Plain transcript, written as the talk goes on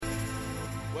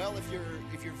Well,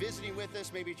 if you're visiting with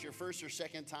us, maybe it's your first or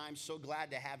second time, so glad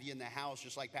to have you in the house,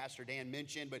 just like Pastor Dan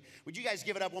mentioned. But would you guys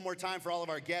give it up one more time for all of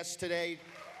our guests today?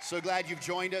 So glad you've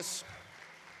joined us.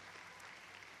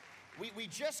 We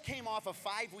just came off a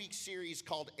 5-week series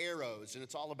called Arrows, and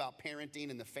it's all about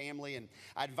parenting and the family. And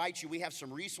I invite you, we have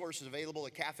some resources available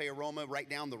at Cafe Aroma right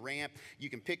down the ramp. You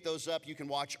can pick those up. You can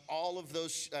watch all of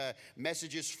those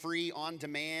messages free on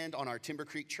demand on our Timber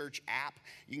Creek Church app.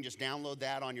 You can just download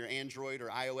that on your Android or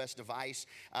iOS device.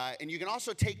 And you can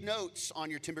also take notes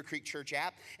on your Timber Creek Church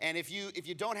app. And if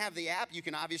you don't have the app, you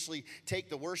can obviously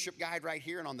take the worship guide right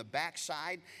here, and on the back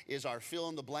side is our fill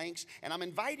in the blanks. And I'm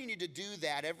inviting you to do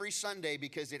that every Sunday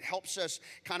because it helps us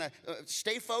kind of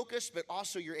stay focused, but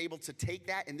also you're able to take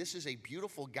that, and this is a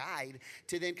beautiful guide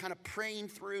to then kind of praying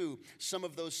through some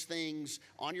of those things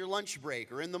on your lunch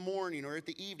break or in the morning or at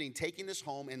the evening, taking this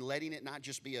home and letting it not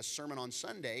just be a sermon on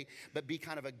Sunday, but be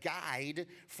kind of a guide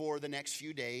for the next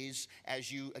few days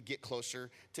as you get closer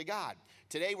to God.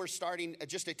 Today we're starting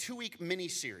just a 2-week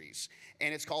mini-series,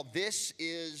 and it's called This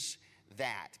Is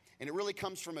That. And it really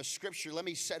comes from a scripture. Let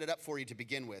me set it up for you to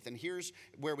begin with. And here's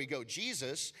where we go.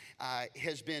 Jesus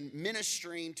has been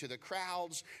ministering to the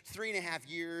crowds 3.5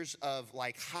 years of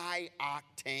like high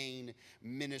octane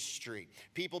ministry.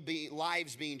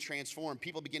 Lives being transformed,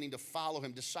 people beginning to follow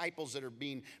him, disciples that are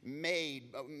being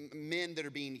made, men that are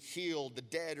being healed, the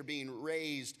dead are being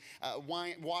raised,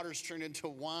 water's turned into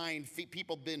wine,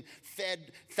 people been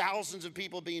fed, thousands of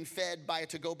people being fed by a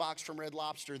to-go box from Red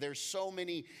Lobster. There's so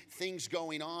many things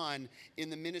going on in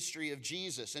the ministry of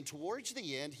Jesus. And towards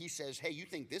the end, he says, hey, you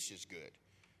think this is good?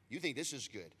 You think this is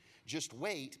good? Just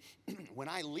wait. When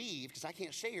I leave, because I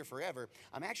can't stay here forever,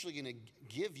 I'm actually going to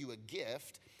give you a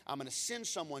gift. I'm going to send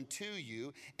someone to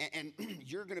you, and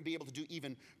you're going to be able to do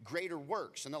even greater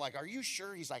works. And they're like, are you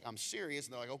sure? He's like, I'm serious.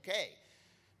 And they're like, okay.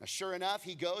 Now, sure enough,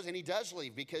 he goes and he does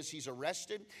leave because he's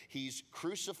arrested, he's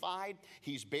crucified,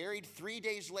 he's buried. 3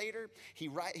 days later, he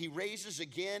raises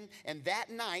again, and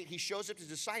that night he shows up to the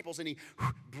disciples and he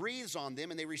breathes on them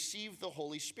and they receive the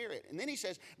Holy Spirit. And then he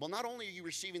says, well, not only are you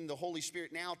receiving the Holy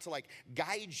Spirit now to like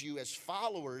guide you as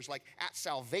followers, like at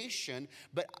salvation,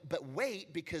 but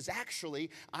wait, because actually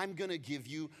I'm going to give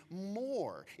you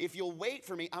more. If you'll wait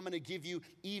for me, I'm going to give you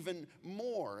even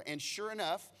more. And sure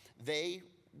enough, they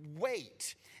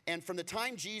wait. And from the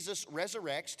time Jesus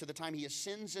resurrects to the time he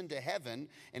ascends into heaven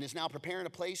and is now preparing a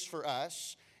place for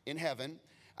us in heaven,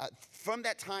 from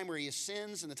that time where he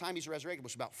ascends and the time he's resurrected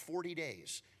was about 40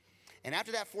 days. And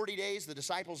after that 40 days, the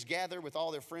disciples gather with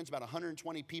all their friends, about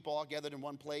 120 people all gathered in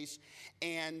one place.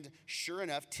 And sure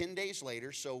enough, 10 days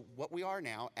later, so what we are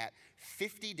now at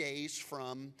 50 days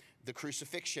from the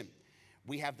crucifixion,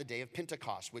 we have the day of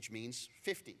Pentecost, which means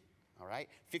 50. All right,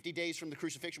 50 days from the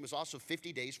crucifixion was also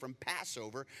 50 days from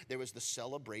Passover. There was the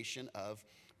celebration of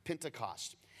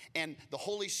Pentecost. And the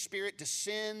Holy Spirit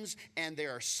descends, and there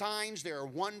are signs, there are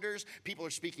wonders. People are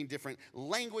speaking different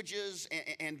languages,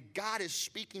 and God is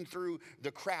speaking through the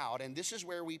crowd. And this is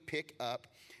where we pick up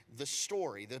the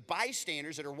story. The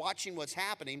bystanders that are watching what's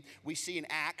happening, we see in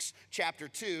Acts chapter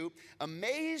 2,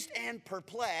 amazed and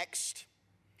perplexed,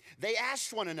 they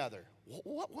asked one another,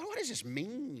 what does this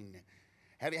mean?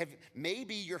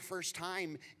 Maybe your first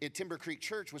time at Timber Creek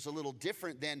Church was a little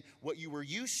different than what you were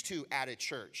used to at a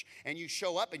church. And you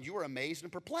show up and you were amazed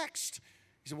and perplexed.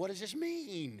 You said, what does this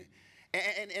mean?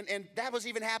 And that was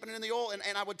even happening in the old.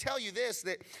 And I would tell you this,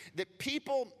 that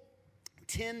people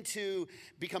tend to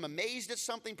become amazed at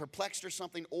something, perplexed or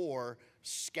something, or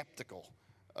skeptical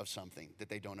of something that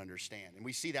they don't understand. And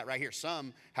we see that right here.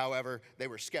 Some, however, they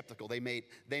were skeptical. They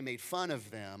made fun of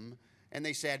them, and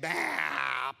they said,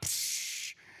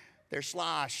 they're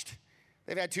sloshed.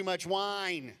 They've had too much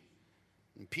wine.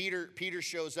 And Peter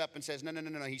shows up and says, no.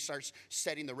 He starts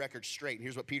setting the record straight. And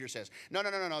here's what Peter says. No.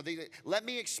 Let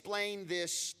me explain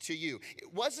this to you.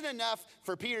 It wasn't enough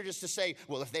for Peter just to say,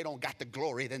 well, if they don't got the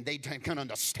glory, then they can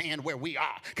understand where we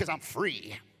are because I'm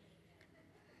free.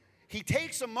 He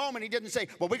takes a moment. He doesn't say,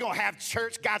 well, we're going to have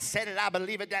church. God said it. I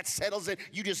believe it. That settles it.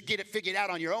 You just get it figured out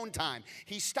on your own time.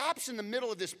 He stops in the middle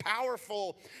of this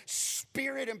powerful,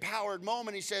 spirit-empowered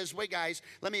moment. He says, wait, guys,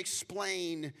 let me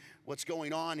explain what's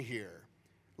going on here.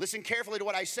 Listen carefully to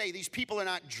what I say. These people are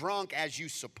not drunk as you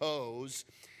suppose.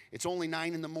 It's only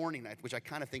 9 in the morning, which I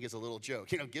kind of think is a little joke.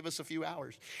 Give us a few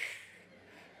hours.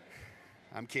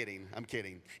 I'm kidding.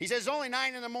 He says, it's only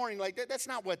 9 in the morning. Like, that's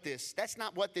not what this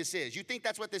is. You think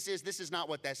that's what this is. This is not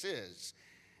what this is.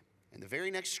 And the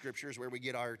very next scripture is where we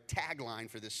get our tagline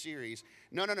for this series.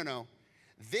 No.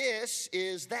 This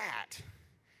is that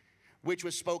which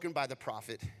was spoken by the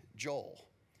prophet Joel.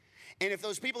 And if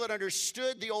those people had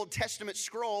understood the Old Testament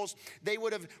scrolls, they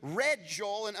would have read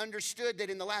Joel and understood that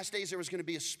in the last days there was going to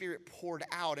be a Spirit poured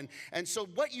out. And so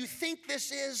what you think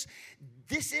this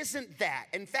isn't that.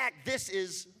 In fact, this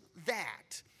is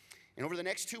that. And over the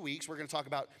next 2 weeks, we're going to talk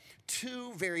about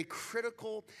two very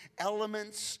critical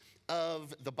elements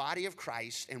of the body of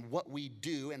Christ and what we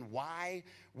do and why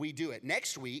we do it.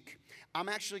 Next week, I'm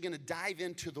actually going to dive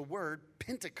into the word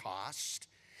Pentecost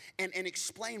and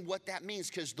explain what that means,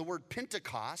 because the word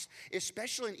Pentecost,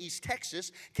 especially in East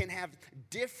Texas, can have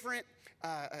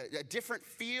a different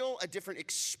feel, a different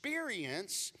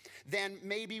experience than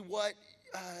maybe what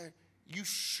you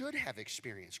should have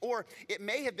experienced. Or it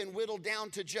may have been whittled down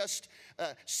to just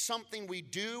something we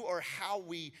do or how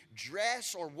we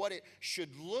dress or what it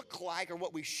should look like or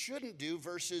what we shouldn't do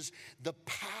versus the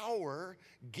power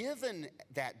given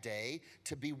that day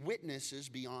to be witnesses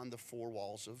beyond the four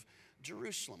walls of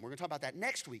Jerusalem. We're going to talk about that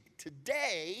next week.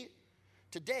 Today,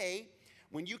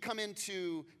 when you come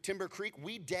into Timber Creek,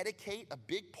 we dedicate a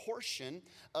big portion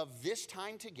of this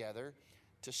time together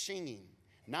to singing.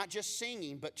 Not just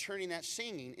singing, but turning that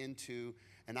singing into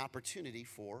an opportunity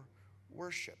for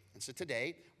worship. And so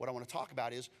today, what I want to talk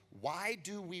about is, why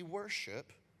do we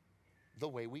worship the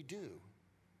way we do?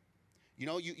 You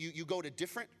know, you go to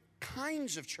different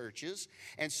kinds of churches,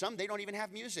 and some, they don't even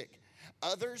have music.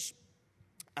 Others,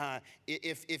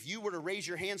 if you were to raise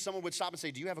your hand, someone would stop and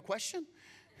say, do you have a question?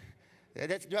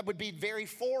 That would be very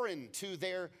foreign to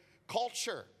their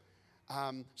culture.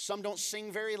 Some don't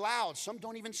sing very loud. Some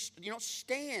don't even,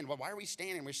 stand. Well, why are we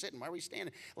standing? We're sitting. Why are we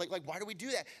standing? Like, why do we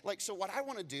do that? So what I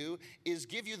want to do is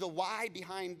give you the why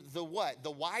behind the what.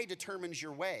 The why determines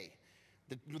your way.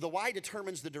 The why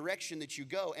determines the direction that you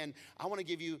go. And I want to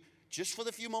give you, just for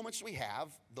the few moments we have,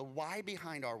 the why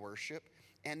behind our worship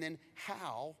and then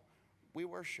how we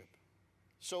worship.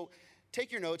 So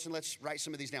take your notes and let's write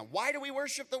some of these down. Why do we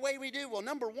worship the way we do? Well,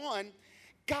 number one,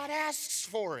 God asks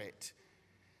for it.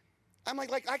 I'm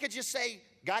like I could just say,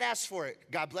 God asks for it.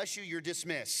 God bless you, you're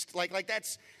dismissed.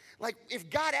 That's, if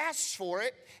God asks for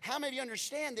it, how many of you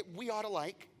understand that we ought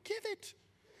to give it?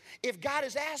 If God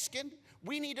is asking,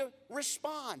 we need to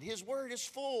respond. His word is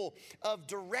full of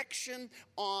direction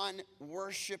on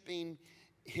worshiping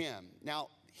him. Now,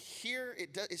 here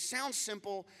it sounds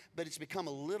simple, but it's become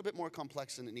a little bit more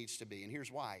complex than it needs to be. And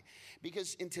here's why.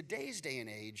 Because in today's day and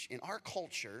age, in our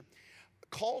culture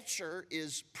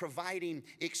is providing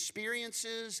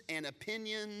experiences and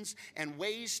opinions and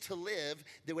ways to live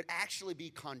that would actually be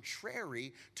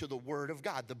contrary to the Word of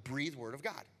God, the breathed Word of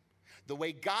God. The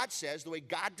way God says, the way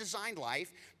God designed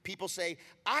life, people say,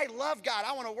 I love God,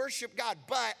 I want to worship God,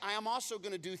 but I am also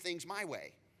going to do things my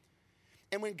way.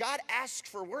 And when God asks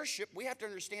for worship, we have to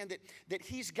understand that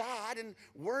he's God and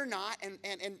we're not.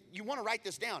 And you want to write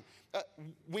this down.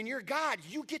 When you're God,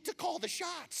 you get to call the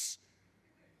shots.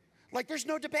 There's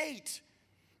no debate.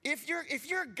 If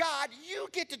you're God, you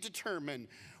get to determine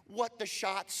what the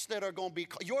shots that are going to be.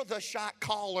 You're the shot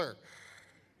caller.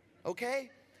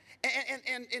 Okay?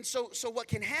 And so what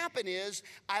can happen is,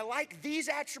 I like these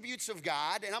attributes of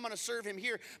God, and I'm going to serve him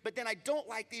here, but then I don't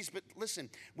like these. But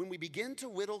listen, when we begin to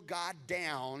whittle God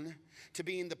down to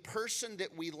being the person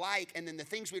that we like, and then the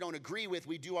things we don't agree with,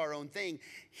 we do our own thing,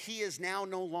 he is now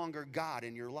no longer God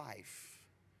in your life.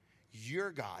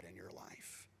 You're God in your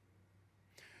life.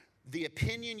 The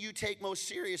opinion you take most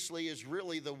seriously is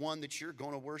really the one that you're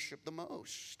going to worship the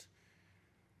most.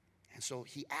 And so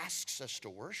he asks us to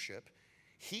worship.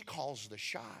 He calls the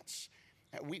shots.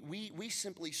 We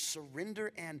simply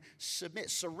surrender and submit.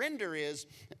 Surrender is,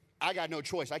 I got no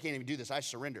choice. I can't even do this. I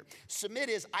surrender. Submit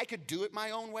is, I could do it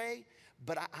my own way,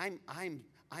 but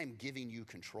I'm giving you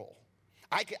control.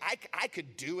 I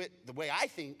could do it the way I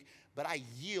think, but I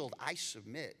yield. I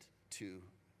submit to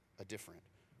a different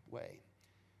way.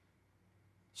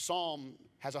 Psalms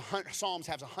has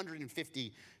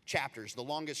 150 chapters, the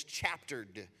longest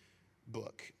chaptered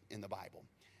book in the Bible.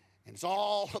 And it's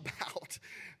all about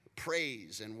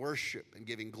praise and worship and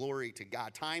giving glory to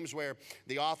God. Times where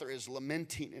the author is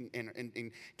lamenting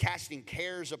and casting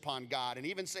cares upon God and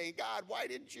even saying, God, why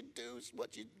didn't you do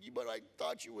what I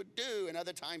thought you would do? And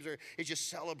other times where it's just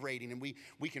celebrating. And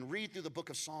we can read through the book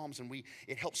of Psalms and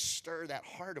it helps stir that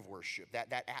heart of worship,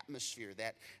 that atmosphere,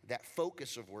 that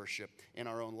focus of worship in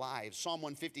our own lives. Psalm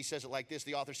 150 says it like this.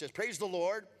 The author says, praise the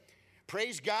Lord.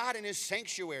 Praise God in his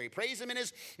sanctuary. Praise him in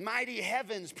his mighty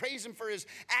heavens. Praise him for his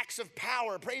acts of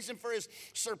power. Praise him for his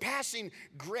surpassing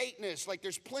greatness.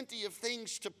 There's plenty of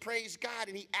things to praise God,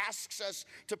 and he asks us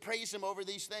to praise him over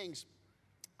these things.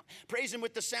 Praise him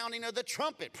with the sounding of the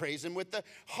trumpet. Praise him with the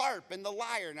harp and the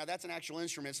lyre. Now, that's an actual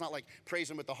instrument. It's not like praise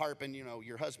him with the harp and,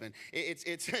 your husband. It's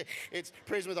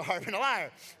praise him with the harp and the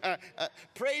lyre.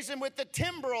 Praise him with the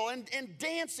timbrel and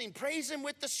dancing. Praise him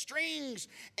with the strings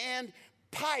and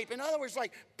pipe. In other words,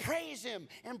 like, praise him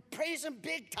and praise him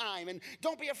big time. And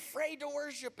don't be afraid to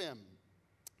worship him.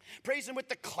 Praise him with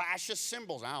the clash of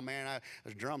cymbals. Oh, man,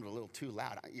 the drum's a little too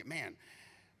loud.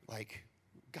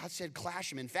 God said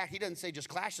clash him. In fact, he doesn't say just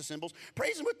clash the cymbals.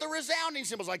 Praise him with the resounding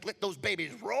cymbals. Like, let those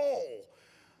babies roll.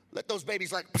 Let those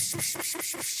babies like, psh, psh, psh,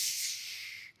 psh,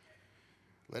 psh.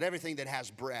 Let everything that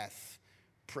has breath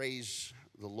praise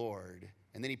the Lord.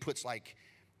 And then he puts like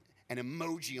an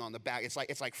emoji on the back.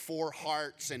 It's like 4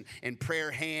 hearts and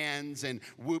prayer hands and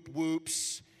whoop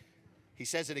whoops. He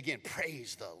says it again,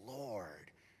 praise the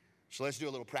Lord. So let's do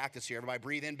a little practice here. Everybody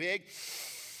breathe in big.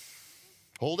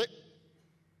 Hold it.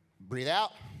 Breathe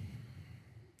out.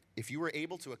 If you were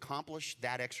able to accomplish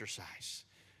that exercise,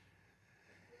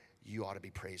 you ought to be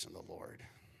praising the Lord.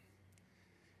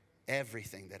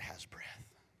 Everything that has breath,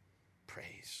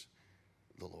 praise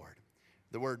the Lord.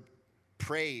 The word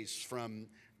praise from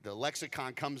the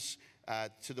lexicon comes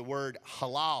to the word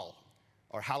halal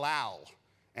or halal.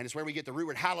 And it's where we get the root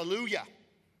word hallelujah.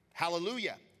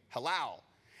 Hallelujah. Halal.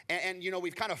 And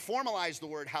we've kind of formalized the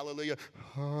word hallelujah.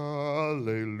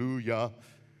 Hallelujah.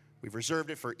 We've reserved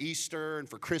it for Easter and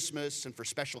for Christmas and for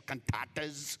special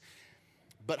cantatas.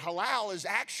 But halal is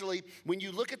actually, when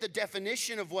you look at the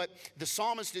definition of what the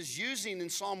psalmist is using in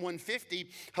Psalm 150,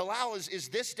 halal is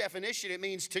this definition. It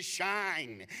means to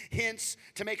shine, hence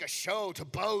to make a show, to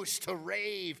boast, to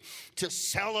rave, to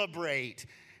celebrate.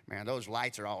 Man, those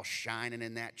lights are all shining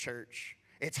in that church.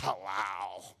 It's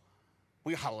halal.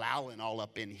 We're halaling all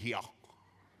up in here.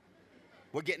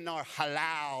 We're getting our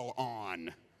halal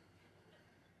on.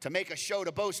 To make a show,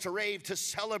 to boast, to rave, to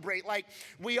celebrate. Like,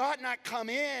 we ought not come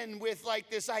in with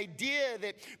like this idea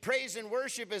that praise and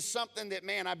worship is something that,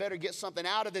 man, I better get something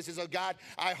out of this. It's, oh, God,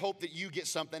 I hope that you get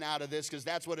something out of this because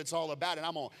that's what it's all about. And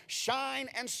I'm going to shine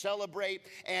and celebrate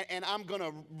and I'm going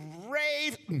to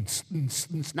rave.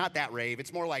 It's not that rave.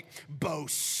 It's more like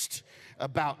boast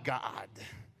about God.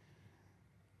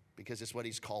 Because it's what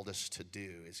he's called us to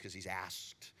do. It's because he's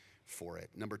asked for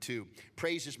it. Number 2,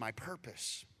 praise is my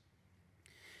purpose.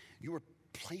 You were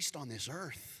placed on this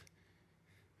earth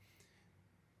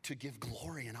to give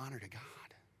glory and honor to God.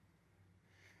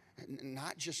 And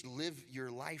not just live your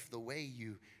life the way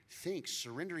you think,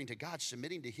 surrendering to God,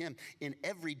 submitting to him in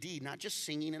every deed, not just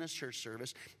singing in a church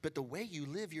service, but the way you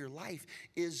live your life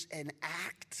is an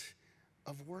act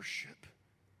of worship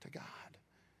to God.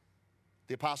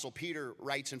 The Apostle Peter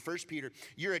writes in 1 Peter,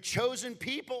 you're a chosen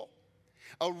people,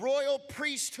 a royal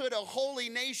priesthood, a holy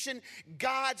nation,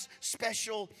 God's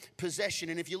special possession.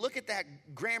 And if you look at that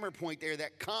grammar point there,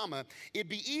 that comma, it'd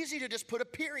be easy to just put a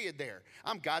period there.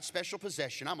 I'm God's special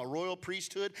possession. I'm a royal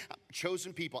priesthood, I'm a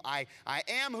chosen people. I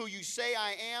am who you say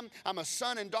I am. I'm a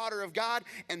son and daughter of God.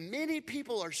 And many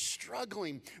people are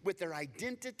struggling with their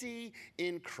identity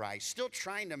in Christ, still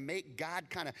trying to make God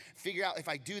kind of figure out, if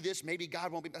I do this, maybe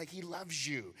God won't be, like, he loves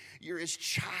you. You're his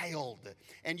child.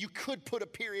 And you could put a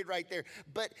period right there.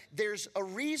 But there's a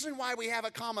reason why we have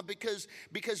a comma, because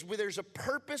there's a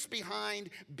purpose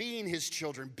behind being his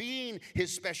children, being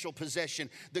his special possession.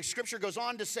 The scripture goes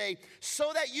on to say, so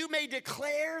that you may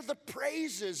declare the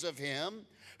praises of him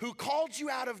who called you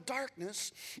out of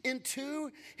darkness into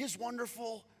his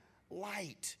wonderful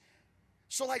light.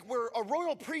 So like we're a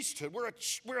royal priesthood, we're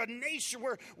a nation,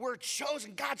 we're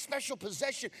chosen, God's special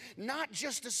possession, not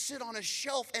just to sit on a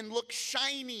shelf and look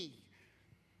shiny,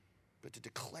 but to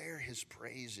declare his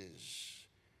praises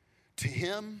to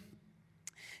him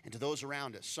and to those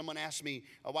around us. Someone asked me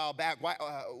a while back,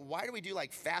 why do we do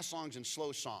like fast songs and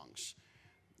slow songs?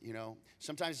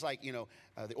 Sometimes it's like,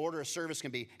 the order of service can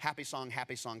be happy song,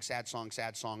 sad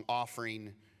song,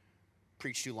 offering,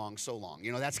 preach too long, so long.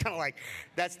 That's kind of like,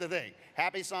 that's the thing.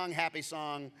 Happy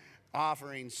song,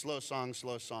 offering, slow song,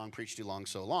 preach too long,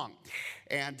 so long.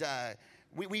 And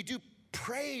we do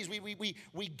praise.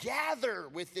 We gather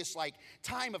with this like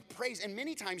time of praise, and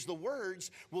many times the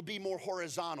words will be more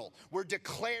horizontal. We're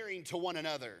declaring to one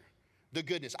another the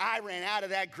goodness. I ran out of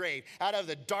that grave, out of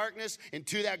the darkness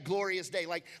into that glorious day.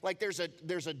 Like there's a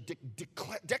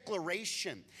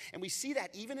declaration. And we see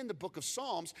that even in the book of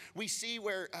Psalms. We see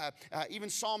where even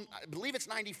Psalm, I believe it's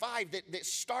 95, that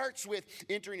starts with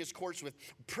entering his courts with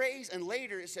praise, and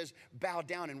later it says bow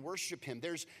down and worship him.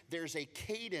 There's a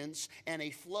cadence and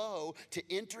a flow to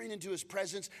entering into his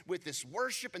presence with this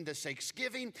worship and this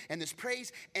thanksgiving and this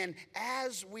praise. And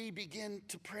as we begin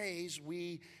to praise,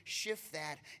 we shift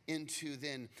that into into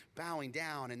then bowing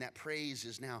down, and that praise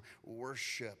is now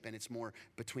worship, and it's more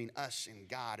between us and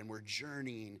God, and we're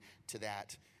journeying to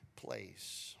that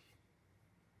place.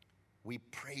 We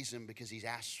praise him because he's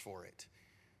asked for it.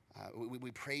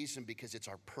 We praise him because it's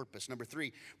our purpose. Number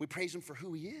 3, we praise him for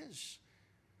who he is.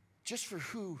 Just for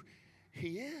who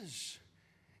he is.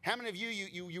 How many of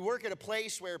you work at a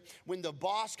place where when the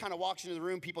boss kind of walks into the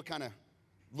room, people kind of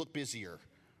look busier?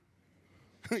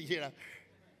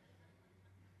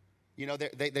 You know,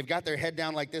 they've got their head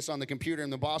down like this on the computer,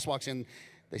 and the boss walks in.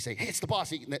 They say, hey, it's the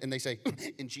boss. And they say,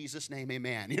 in Jesus' name,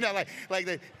 amen. You know, like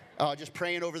they, oh, just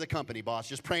praying over the company, boss.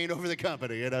 Just praying over the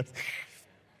company, you know.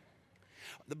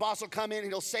 The boss will come in, and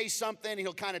he'll say something, and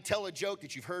he'll kind of tell a joke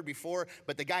that you've heard before,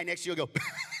 but the guy next to you will go,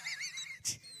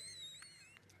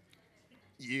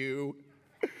 you.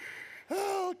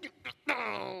 Oh,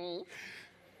 no.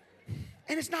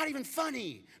 And it's not even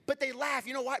funny, but they laugh.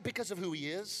 You know why? Because of who he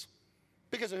is.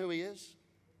 Because of who he is.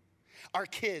 Our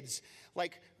kids,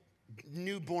 like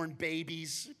newborn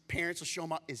babies, parents will show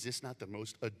them up. Is this not the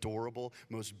most adorable,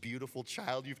 most beautiful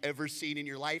child you've ever seen in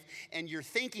your life? And you're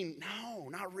thinking, no,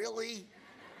 not really.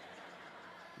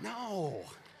 No.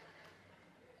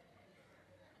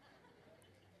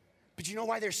 But you know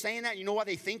why they're saying that? You know why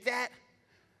they think that?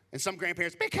 And some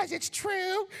grandparents, because it's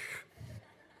true.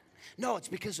 No, it's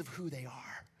because of who they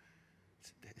are.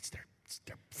 It's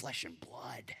their flesh and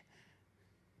blood.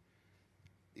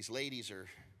 These ladies are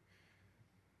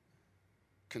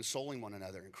consoling one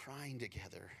another and crying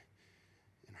together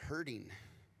and hurting.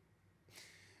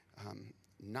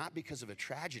 Not because of a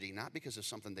tragedy, not because of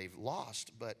something they've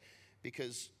lost, but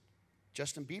because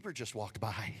Justin Bieber just walked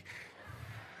by.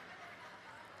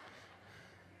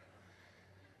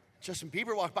 Justin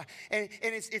Bieber walked by, and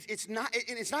it's not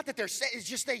that they're sad, it's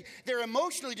just they're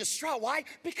emotionally distraught. Why?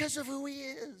 Because of who he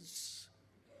is.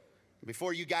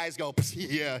 Before you guys go,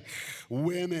 yeah,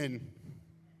 women.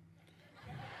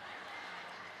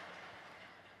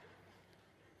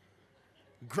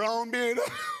 Grown men. That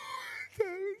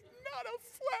is not a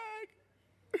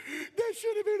flag. That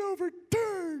should have been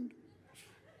overturned.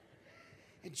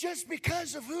 And just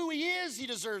because of who he is, he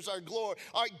deserves our glory.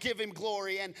 Give him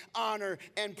glory and honor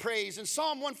and praise. And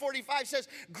Psalm 145 says,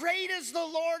 great is the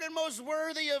Lord and most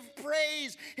worthy of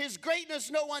praise. His greatness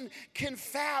no one can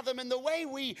fathom. And the way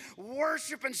we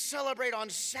worship and celebrate on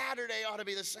Saturday ought to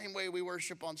be the same way we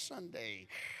worship on Sunday.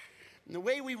 And the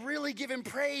way we really give him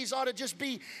praise ought to just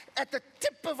be at the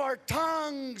tip of our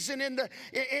tongues and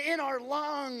in our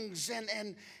lungs.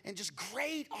 And just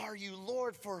great are you,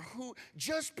 Lord, for who,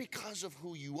 just because of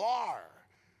who you are.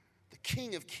 The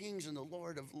King of kings and the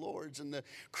Lord of lords and the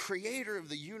creator of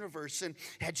the universe. And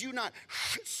had you not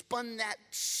spun that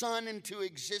sun into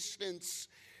existence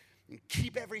and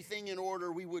keep everything in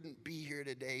order, we wouldn't be here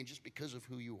today. Just because of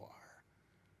who you are,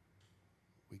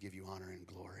 we give you honor and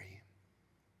glory.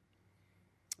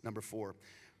 Number 4,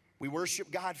 we worship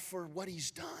God for what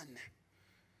he's done.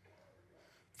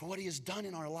 For what he has done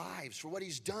in our lives. For what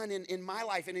he's done in my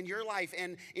life and in your life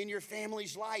and in your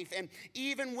family's life. And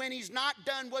even when he's not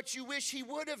done what you wish he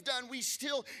would have done, we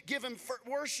still give him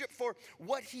worship for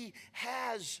what he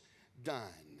has done.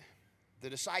 The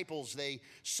disciples, they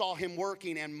saw him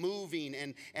working and moving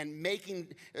and making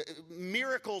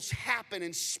miracles happen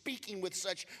and speaking with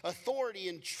such authority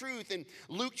and truth. In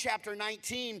Luke chapter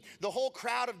 19, the whole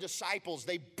crowd of disciples,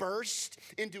 they burst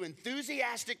into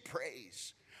enthusiastic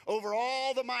praise over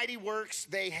all the mighty works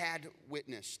they had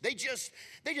witnessed. They just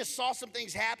saw some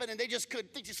things happen, and they just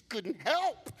couldn't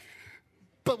help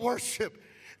but worship.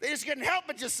 They just couldn't help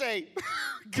but just say,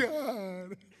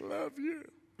 God, love you.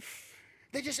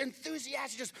 They just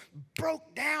enthusiastically just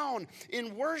broke down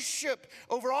in worship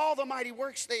over all the mighty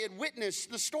works they had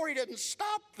witnessed. The story doesn't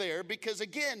stop there because,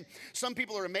 again, some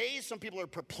people are amazed, some people are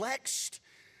perplexed,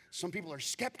 some people are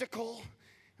skeptical.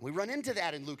 And we run into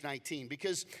that in Luke 19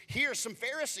 because here some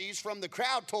Pharisees from the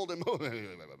crowd told him,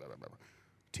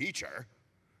 teacher,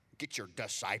 get your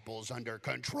disciples under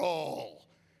control.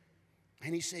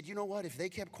 And he said, you know what, if they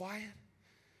kept quiet,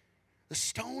 the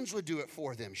stones would do it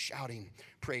for them, shouting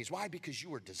praise. Why? Because you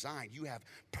were designed. You have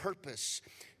purpose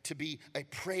to be a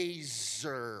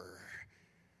praiser.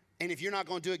 And if you're not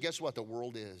going to do it, guess what? The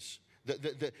world is.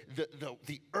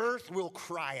 The earth will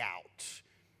cry out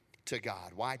to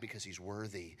God. Why? Because he's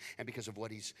worthy and because of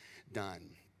what he's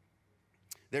done.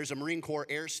 There's a Marine Corps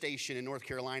air station in North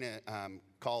Carolina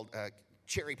called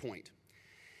Cherry Point.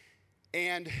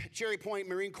 And Cherry Point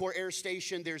Marine Corps Air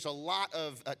Station, there's a lot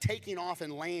of taking off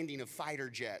and landing of fighter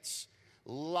jets.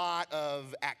 A lot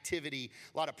of activity,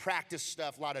 a lot of practice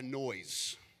stuff, a lot of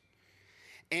noise.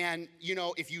 And, you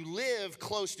know, if you live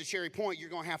close to Cherry Point, you're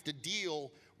going to have to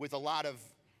deal with a lot of,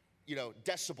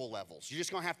 decibel levels. You're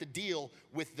just going to have to deal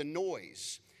with the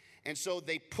noise. And so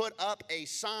they put up a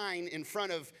sign in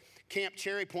front of Camp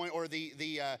Cherry Point, or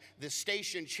the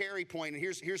station Cherry Point, and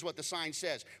here's what the sign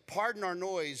says. Pardon our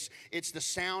noise, it's the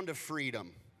sound of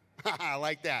freedom. I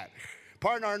like that.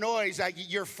 Pardon our noise,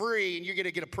 you're free and you're going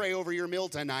to get to pray over your meal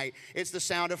tonight. It's the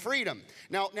sound of freedom.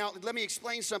 Now let me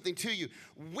explain something to you.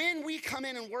 When we come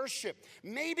in and worship,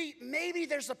 maybe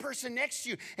there's a person next to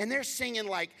you and they're singing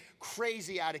like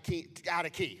crazy out of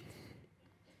key.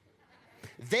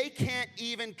 They can't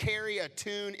even carry a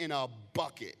tune in a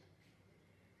bucket.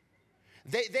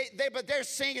 But they're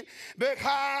singing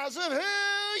because of who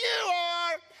you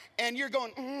are, and you're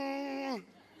going,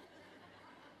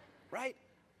 right?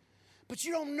 But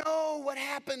you don't know what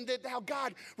happened, how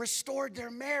God restored their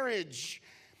marriage.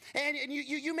 And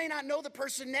you may not know the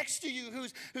person next to you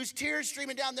whose tears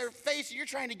streaming down their face, and you're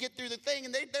trying to get through the thing,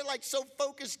 and they're like so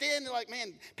focused in. They're like,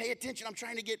 man, pay attention, I'm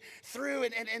trying to get through.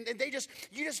 And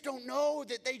you just don't know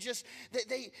that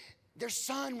their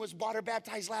son was water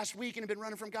baptized last week and had been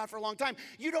running from God for a long time.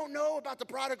 You don't know about the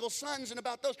prodigal sons and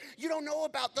about those. You don't know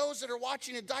about those that are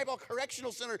watching at Diboll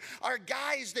Correctional Center, are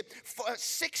guys that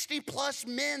 60 plus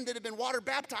men that have been water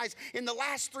baptized in the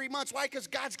last 3 months. Why? Because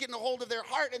God's getting a hold of their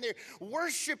heart, and they're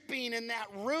worshiping in that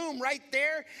room right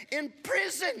there in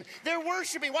prison. They're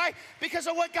worshiping. Why? Because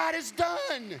of what God has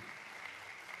done.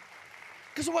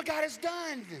 Because of what God has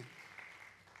done.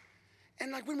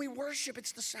 And like when we worship,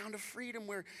 it's the sound of freedom,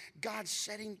 where God's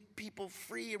setting people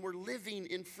free and we're living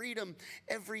in freedom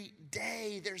every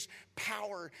day. There's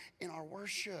power in our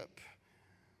worship.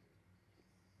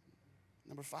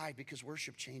 Number 5, because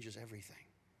worship changes everything.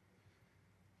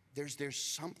 There's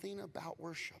something about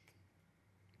worship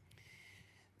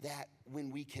that when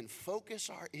we can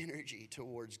focus our energy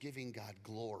towards giving God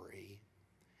glory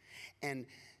and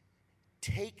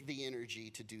take the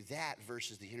energy to do that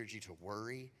versus the energy to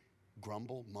worry,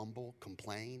 grumble, mumble,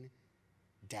 complain,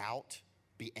 doubt,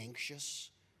 be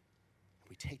anxious.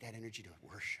 We take that energy to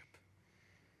worship.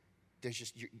 There's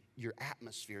just your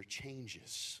atmosphere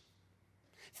changes.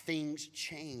 Things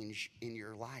change in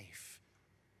your life.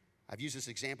 I've used this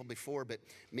example before, but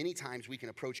many times we can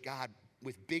approach God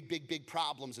with big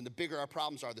problems, and the bigger our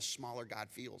problems are, the smaller God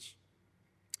feels.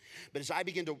 But as I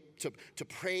begin to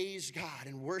praise God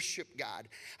and worship God,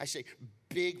 I say,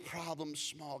 big problem,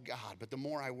 small God. But the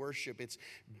more I worship, it's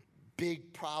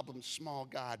big problem, small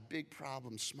God, big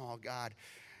problem, small God.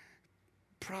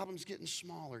 Problem's getting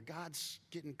smaller, God's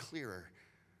getting clearer.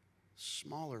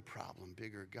 Smaller problem,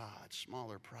 bigger God.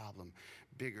 Smaller problem,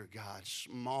 bigger God.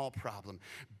 Small problem,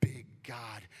 big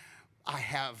God. I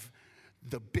have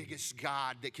the biggest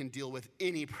God that can deal with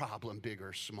any problem, big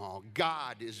or small.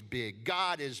 God is big.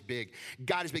 God is big.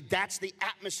 God is big. That's the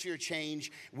atmosphere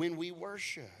change when we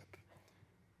worship.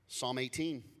 Psalm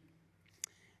 18.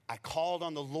 I called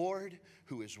on the Lord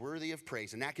who is worthy of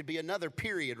praise. And that could be another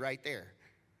period right there.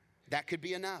 That could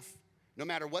be enough. No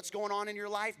matter what's going on in your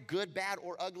life, good, bad,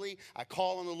 or ugly, I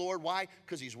call on the Lord. Why?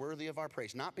 Because he's worthy of our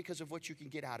praise. Not because of what you can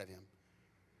get out of him.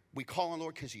 We call on the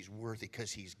Lord because he's worthy,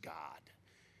 because he's God.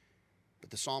 But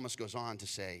the psalmist goes on to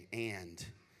say, and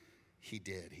he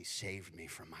did. He saved me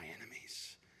from my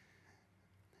enemies.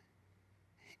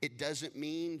 It doesn't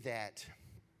mean that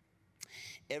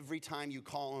every time you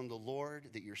call on the Lord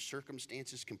that your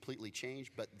circumstances completely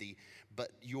change, but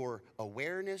your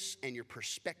awareness and your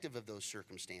perspective of those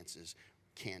circumstances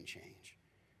can change.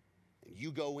 And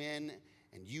you go in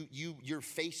and you're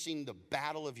facing the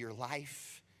battle of your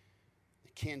life.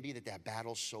 It can be that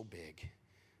battle's so big,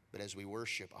 but as we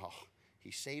worship, he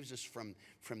saves us from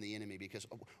the enemy, because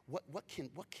what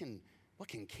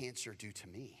can cancer do to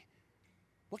me?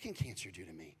 What can cancer do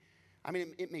to me? I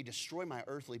mean, it may destroy my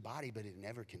earthly body, but it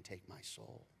never can take my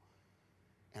soul.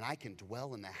 And I can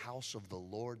dwell in the house of the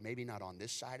Lord, maybe not on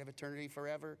this side of eternity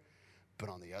forever, but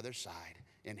on the other side.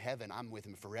 In heaven, I'm with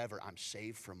him forever. I'm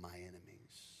saved from my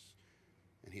enemies.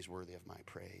 And he's worthy of my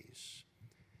praise.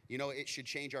 You know, it should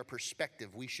change our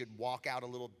perspective. We should walk out a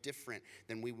little different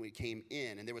than when we came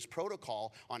in. And there was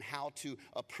protocol on how to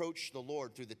approach the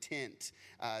Lord through the tent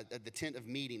of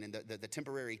meeting, and the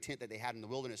temporary tent that they had in the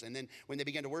wilderness. And then when they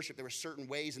began to worship, there were certain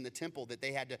ways in the temple that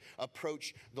they had to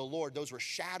approach the Lord. Those were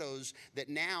shadows that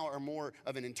now are more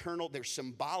of an internal, they're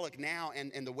symbolic now,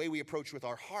 and the way we approach with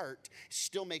our heart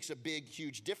still makes a big,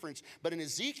 huge difference. But in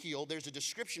Ezekiel, there's a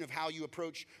description of how you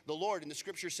approach the Lord. And the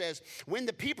scripture says, when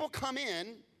the people come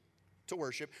in to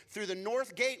worship through the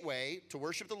north gateway to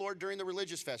worship the Lord during the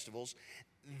religious festivals,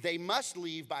 they must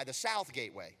leave by the south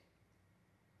gateway.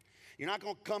 You're not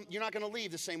going to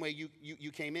leave the same way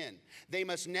you came in. They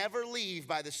must never leave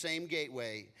by the same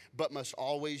gateway, but must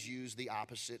always use the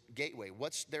opposite gateway.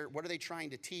 What are they trying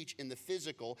to teach in the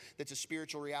physical that's a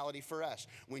spiritual reality for us?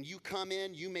 When you come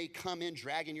in, you may come in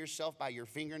dragging yourself by your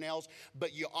fingernails,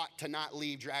 but you ought to not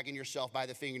leave dragging yourself by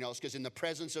the fingernails, because in the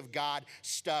presence of God,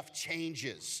 stuff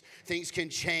changes. Things can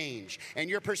change. And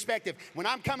your perspective, when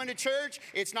I'm coming to church,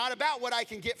 it's not about what I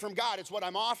can get from God. It's what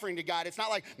I'm offering to God. It's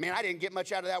not like, man, I didn't get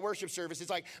much out of that worship service. It's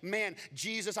like, man,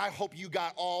 Jesus, I hope you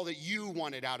got all that you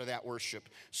wanted out of that worship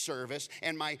service.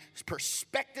 And my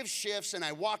perspective shifts and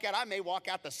I walk out. I may walk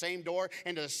out the same door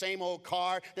into the same old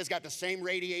car that's got the same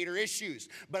radiator issues,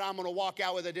 but I'm going to walk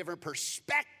out with a different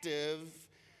perspective,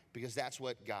 because that's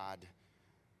what God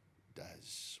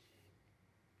does.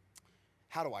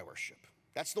 How do I worship?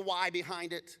 That's the why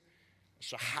behind it.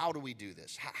 So how do we do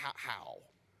this? How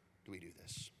do we do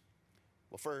this?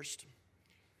 Well, first,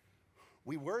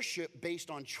 we worship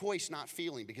based on choice, not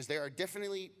feeling, because there are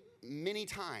definitely many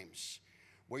times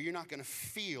where you're not going to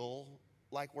feel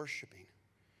like worshiping,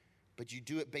 but you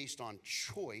do it based on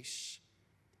choice,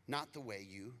 not the way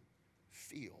you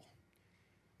feel.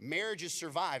 Marriages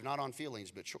survive not on feelings,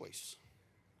 but choice.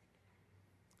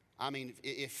 I mean,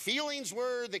 if feelings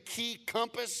were the key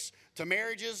compass to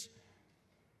marriages,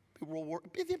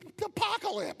 the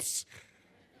apocalypse.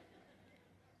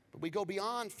 But we go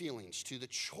beyond feelings to the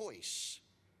choice.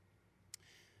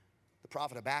 The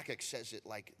prophet Habakkuk says it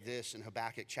like this in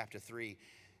Habakkuk chapter 3.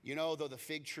 You know, though the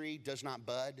fig tree does not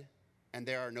bud and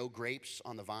there are no grapes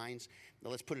on the vines.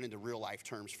 Now let's put it into real life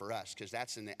terms for us, because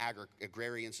that's in the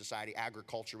agrarian society.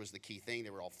 Agriculture was the key thing. They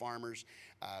were all farmers.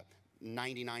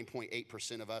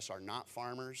 99.8% of us are not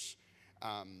farmers.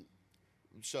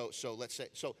 So let's say,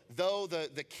 though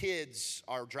the kids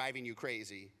are driving you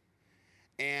crazy,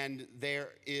 and there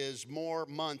is more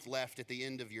month left at the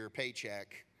end of your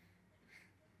paycheck,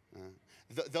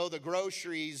 though the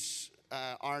groceries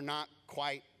are not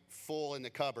quite full in the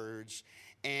cupboards,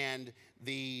 and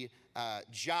the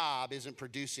job isn't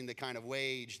producing the kind of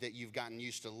wage that you've gotten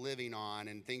used to living on,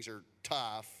 and things are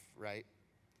tough, right?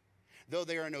 Though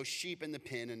there are no sheep in the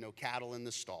pen and no cattle in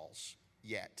the stalls,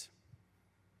 yet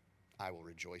I will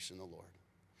rejoice in the Lord.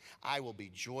 I will be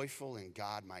joyful in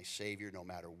God, my Savior, no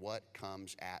matter what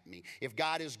comes at me. If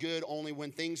God is good only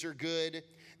when things are good,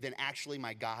 then actually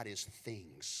my God is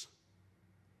things.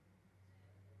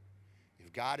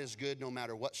 If God is good no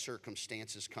matter what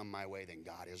circumstances come my way, then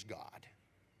God is God.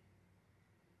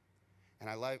 And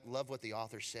I love what the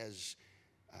author says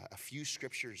a few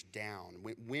scriptures down.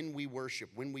 When we worship,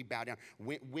 when we bow down,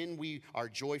 when we are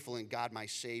joyful in God, my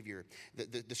Savior,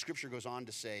 the scripture goes on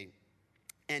to say,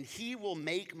 and he will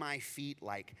make my feet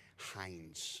like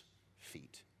hinds'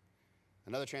 feet.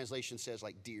 Another translation says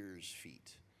like deer's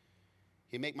feet.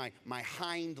 He'll make my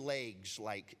hind legs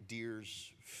like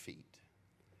deer's feet.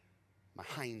 My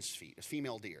hind's feet, a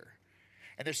female deer.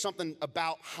 And there's something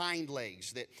about hind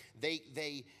legs that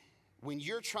they when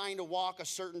you're trying to walk a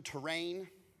certain terrain,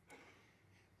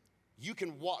 you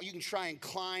can try and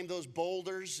climb those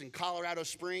boulders in Colorado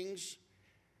Springs,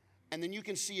 and then you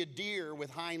can see a deer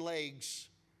with hind legs,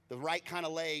 the right kind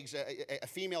of legs, a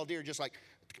female deer, just like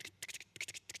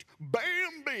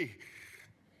Bambi,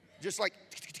 just like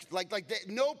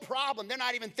no problem. They're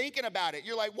not even thinking about it.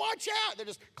 You're like, watch out. They're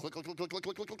just click, click, click, click, click,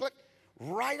 click, click, click,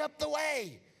 right up the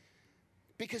way.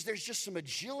 Because there's just some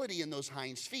agility in those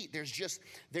hinds' feet.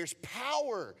 There's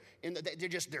power in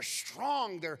they're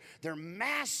strong. They're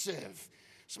massive.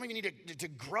 Some of you need to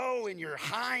grow in your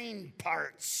hind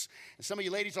parts. And some of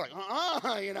you ladies are like,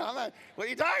 what are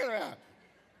you talking about?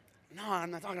 No,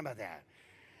 I'm not talking about that.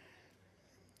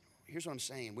 Here's what I'm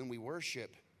saying. When we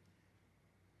worship,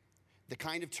 the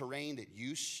kind of terrain that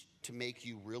used to make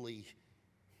you really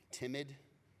timid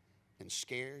and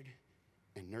scared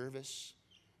and nervous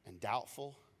and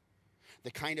doubtful, the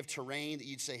kind of terrain that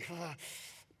you'd say,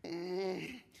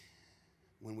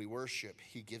 when we worship,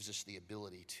 he gives us the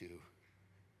ability to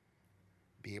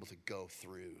be able to go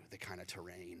through the kind of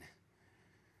terrain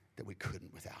that we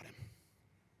couldn't without him.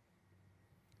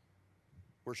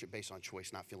 Worship based on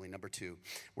choice, not feeling. Number 2,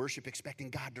 worship expecting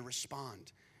God to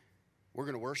respond. We're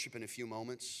going to worship in a few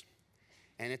moments,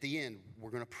 and at the end,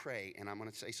 we're going to pray, and I'm going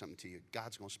to say something to you.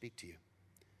 God's going to speak to you.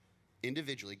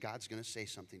 Individually, God's going to say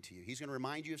something to you. He's going to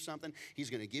remind you of something. He's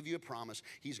going to give you a promise.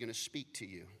 He's going to speak to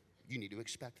you. You need to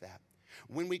expect that.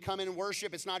 When we come in and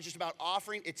worship, it's not just about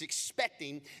offering. It's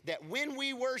expecting that when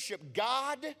we worship,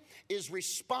 God is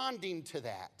responding to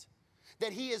that.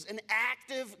 That he is an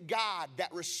active God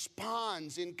that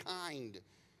responds in kind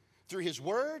through his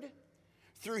word,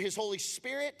 through his Holy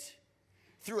Spirit,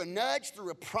 through a nudge, through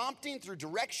a prompting, through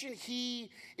direction.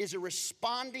 He is a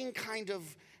responding kind of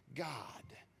God.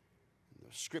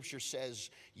 The scripture says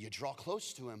you draw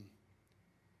close to him.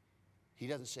 He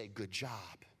doesn't say, good job.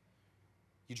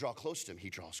 You draw close to him, he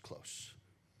draws close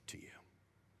to you.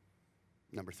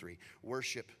 Number 3,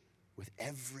 worship with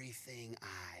everything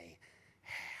I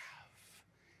have.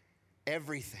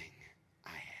 Everything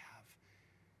I have.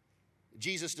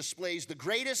 Jesus displays the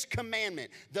greatest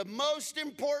commandment, the most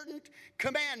important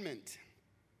commandment.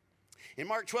 In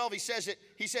Mark 12, he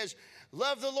says,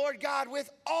 love the Lord God with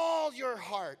all your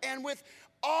heart and with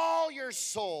all your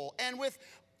soul and with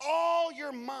all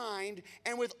your mind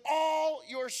and with all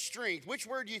your strength. Which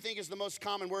word do you think is the most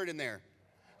common word in there?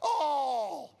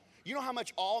 All. You know how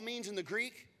much all means in the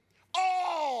Greek?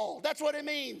 All. That's what it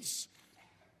means.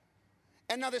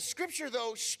 And now the scripture,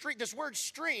 though, this word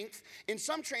strength, in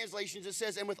some translations it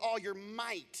says, and with all your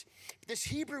might. This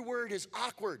Hebrew word is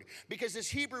awkward because this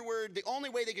Hebrew word, the only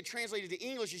way they could translate it to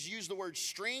English is use the word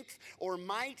strength or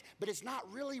might, but it's not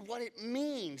really what it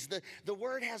means. The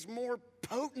word has more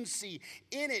potency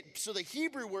in it. So the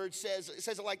Hebrew word says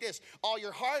it like this: all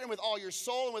your heart and with all your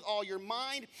soul and with all your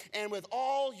mind and with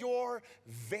all your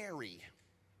very.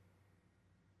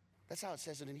 That's how it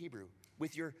says it in Hebrew,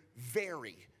 with your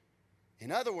very.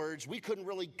 In other words, we couldn't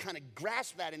really kind of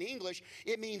grasp that in English.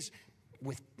 It means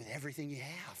with everything you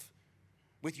have,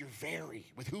 with your very,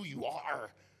 with who you are,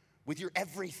 with your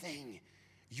everything.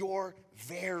 Your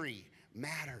very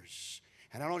matters.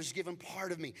 And I don't just give him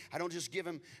part of me. I don't just give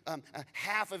him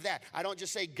half of that. I don't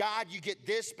just say, God, you get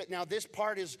this, but now this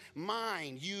part is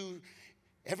mine.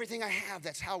 Everything I have,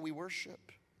 that's how we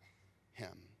worship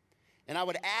him. And I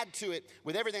would add to it,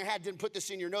 with everything I had, didn't put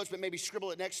this in your notes, but maybe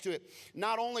scribble it next to it.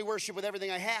 Not only worship with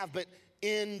everything I have, but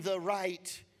in the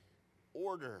right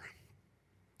order.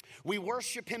 We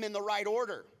worship him in the right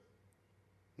order.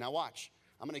 Now watch.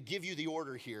 I'm going to give you the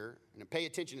order here. And pay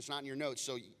attention, it's not in your notes,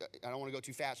 so I don't want to go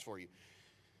too fast for you.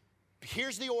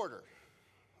 Here's the order,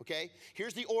 okay?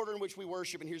 Here's the order in which we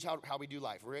worship, and here's how we do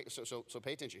life. So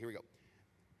pay attention. Here we go.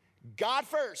 God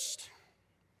first.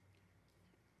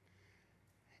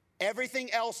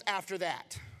 Everything else after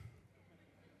that.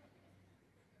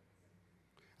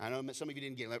 I know some of you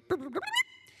didn't get it.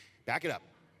 Back it up.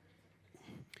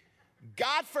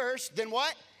 God first, then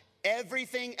what?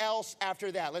 Everything else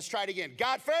after that. Let's try it again.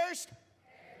 God first.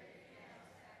 Everything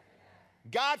else after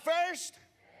that. God first.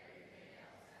 Everything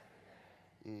else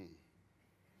after that.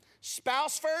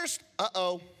 Spouse first.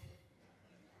 Uh-oh.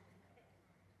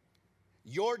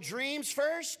 Your dreams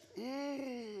first.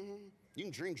 You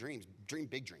can dream dreams. Dream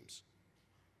big dreams.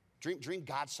 Dream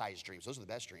God-sized dreams. Those are the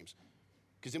best dreams.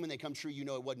 Because then when they come true, you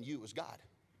know it wasn't you, it was God.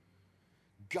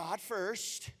 God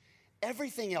first,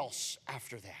 everything else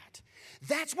after that.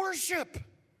 That's worship.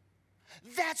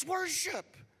 That's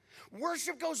worship.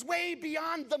 Worship goes way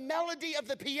beyond the melody of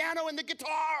the piano and the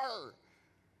guitar.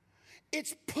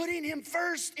 It's putting him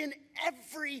first in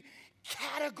every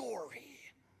category.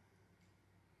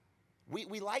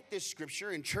 We like this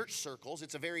scripture in church circles.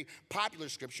 It's a very popular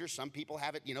scripture. Some people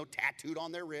have it, tattooed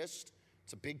on their wrist.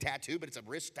 It's a big tattoo, but it's a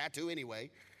wrist tattoo anyway.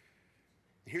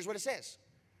 Here's what it says.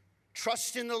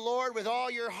 Trust in the Lord with all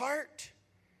your heart.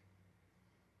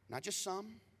 Not just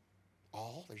some,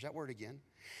 all. There's that word again.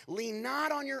 Lean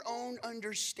not on your own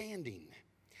understanding.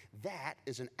 That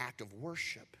is an act of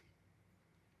worship.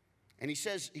 And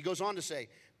he goes on to say,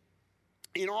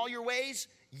 in all your ways,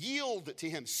 yield to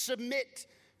him, submit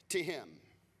to him,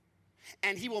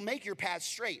 and he will make your path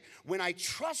straight. When I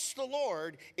trust the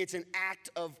Lord, it's an act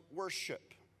of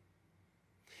worship.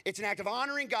 It's an act of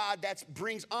honoring God that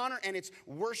brings honor, and it's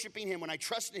worshiping him when I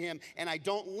trust in him and I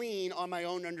don't lean on my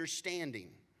own understanding.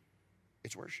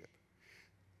 It's worship.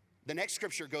 The next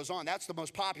scripture goes on. That's the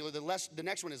most popular. The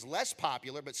next one is less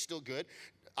popular, but still good.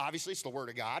 Obviously, it's the word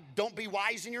of God. Don't be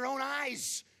wise in your own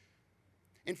eyes.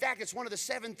 In fact, it's one of the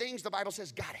 7 things the Bible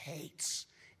says God hates.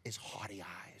 Is haughty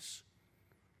eyes,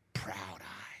 proud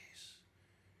eyes.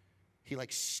 He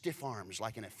likes stiff arms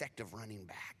like an effective running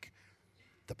back.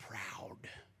 The proud.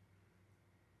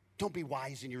 Don't be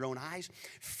wise in your own eyes.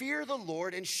 Fear the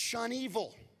Lord and shun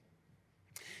evil.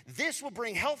 This will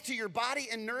bring health to your body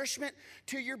and nourishment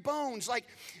to your bones. Like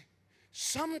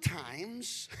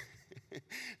sometimes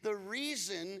the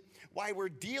reason why we're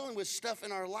dealing with stuff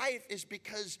in our life is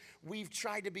because we've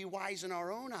tried to be wise in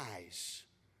our own eyes.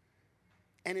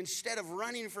 And instead of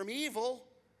running from evil,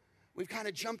 we've kind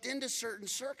of jumped into certain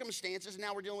circumstances, and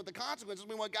now we're dealing with the consequences.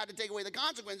 We want God to take away the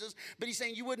consequences, but he's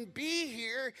saying you wouldn't be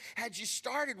here had you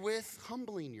started with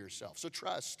humbling yourself. So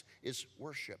trust is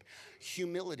worship.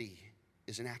 Humility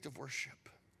is an act of worship.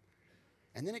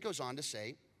 And then it goes on to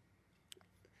say,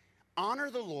 Honor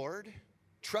the Lord,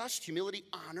 trust, humility,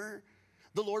 honor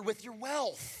the Lord with your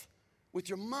wealth, with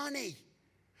your money,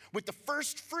 with the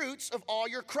first fruits of all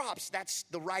your crops. That's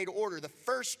the right order, the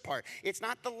first part. It's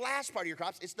not the last part of your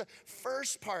crops, it's the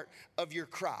first part of your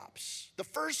crops. The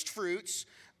first fruits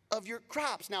of your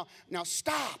crops. Now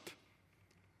stop.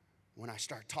 When I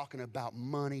start talking about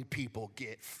money, people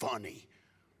get funny.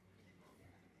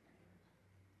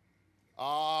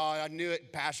 Oh, I knew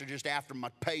it, Pastor, just after my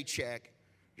paycheck,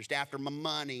 just after my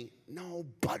money. No,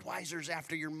 Budweiser's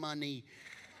after your money.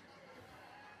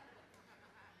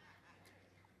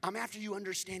 I'm after you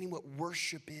understanding what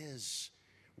worship is.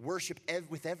 Worship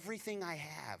with everything I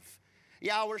have.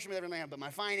 Yeah, I'll worship with everything I have, but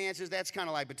my finances, that's kind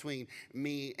of like between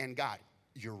me and God.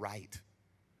 You're right.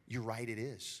 You're right, it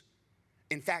is.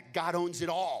 In fact, God owns it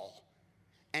all.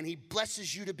 And he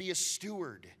blesses you to be a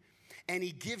steward. And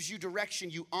he gives you direction.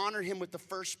 You honor him with the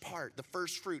first part, the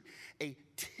first fruit, a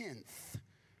tenth.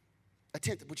 A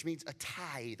tenth, which means a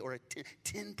tithe or a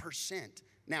 10%.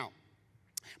 Now,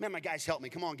 man, my guys help me.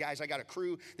 Come on, guys. I got a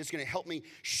crew that's going to help me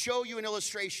show you an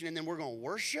illustration, and then we're going to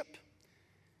worship.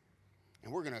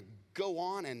 And we're going to go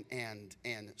on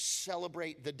and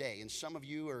celebrate the day. And some of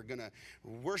you are going to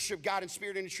worship God in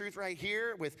spirit and in truth right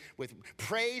here with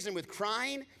praise and with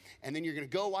crying. And then you're going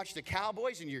to go watch the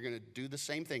Cowboys, and you're going to do the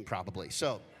same thing probably.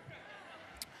 So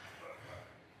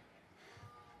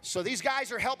these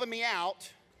guys are helping me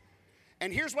out.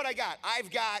 And here's what I got.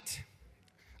 I've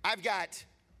got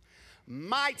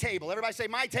my table. Everybody say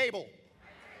my table.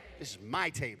 This is my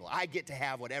table. I get to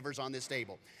have whatever's on this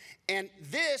table. And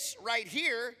this right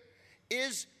here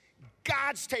is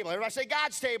God's table. Everybody say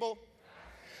God's table.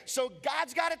 So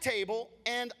God's got a table,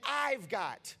 and I've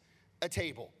got a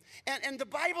table. And the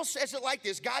Bible says it like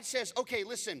this. God says, okay,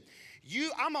 listen,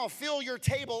 I'm going to fill your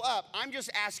table up. I'm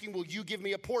just asking, will you give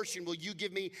me a portion? Will you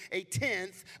give me a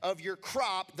tenth of your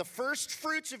crop, the first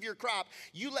fruits of your crop?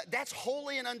 That's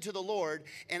holy and unto the Lord,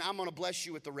 and I'm going to bless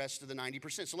you with the rest of the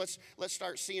 90%. So let's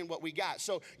start seeing what we got.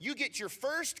 So you get your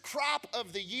first crop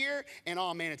of the year, and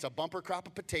oh man, it's a bumper crop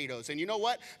of potatoes. And you know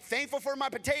what? Thankful for my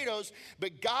potatoes,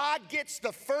 but God gets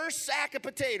the first sack of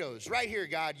potatoes. Right here,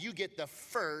 God, you get the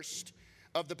first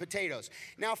of the potatoes.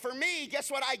 Now for me,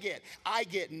 guess what I get? I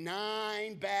get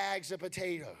 9 bags of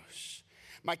potatoes.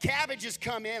 My cabbages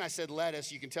come in. I said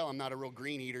lettuce. You can tell I'm not a real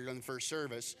green eater in the first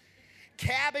service.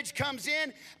 Cabbage comes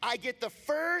in. I get the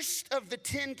first of the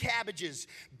 10 cabbages.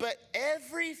 But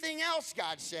everything else,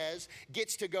 God says,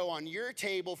 gets to go on your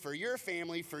table for your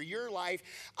family, for your life.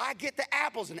 I get the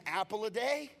apples. An apple a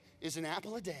day is an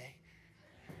apple a day.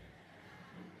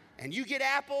 And you get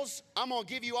apples, I'm going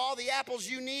to give you all the apples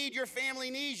you need, your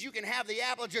family needs. You can have the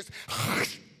apple, just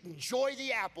enjoy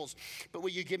the apples. But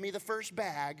will you give me the first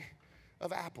bag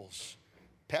of apples?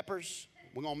 Peppers,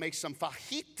 we're going to make some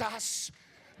fajitas.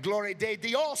 Gloria de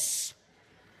Dios.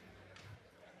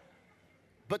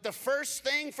 But the first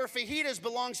thing for fajitas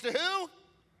belongs to who?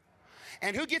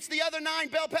 And who gets the other 9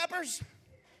 bell peppers?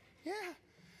 Yeah.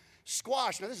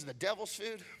 Squash. Now, this is the devil's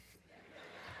food.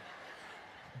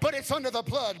 But it's under the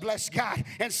blood, bless God.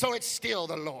 And so it's still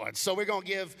the Lord. So we're going to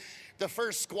give the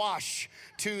first squash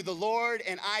to the Lord,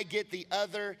 and I get the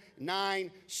other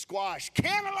 9 squash.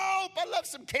 Cantaloupe. I love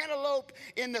some cantaloupe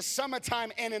in the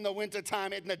summertime and in the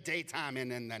wintertime, in the daytime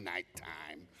and in the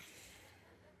nighttime.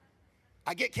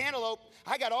 I get cantaloupe.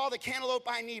 I got all the cantaloupe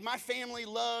I need. My family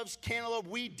loves cantaloupe.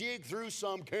 We dig through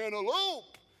some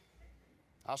cantaloupe.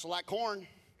 I also like corn.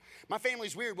 My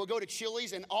family's weird. We'll go to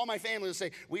Chili's, and all my family will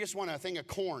say, we just want a thing of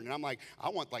corn. And I'm like, I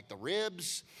want like the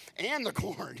ribs and the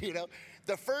corn, you know.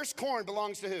 The first corn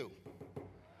belongs to who?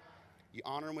 You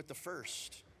honor him with the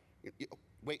first.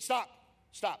 Wait, stop.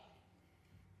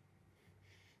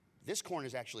 This corn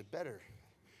is actually better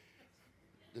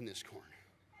than this corn.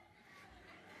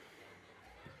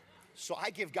 So I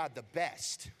give God the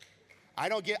best. I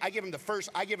give him the first,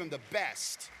 I give him the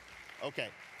best. Okay.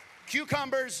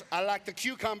 Cucumbers, I like the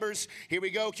cucumbers. Here we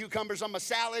go, cucumbers on my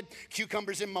salad,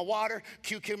 cucumbers in my water,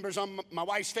 cucumbers on my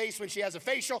wife's face when she has a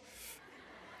facial.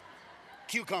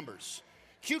 Cucumbers.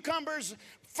 Cucumbers,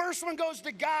 first one goes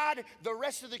to God, the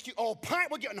rest of the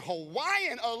we're getting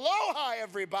Hawaiian. Aloha,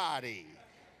 everybody.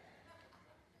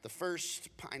 The first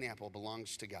pineapple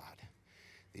belongs to God.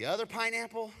 The other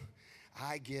pineapple,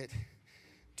 I get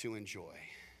to enjoy.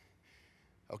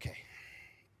 Okay.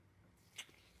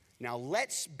 Now,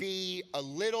 let's be a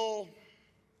little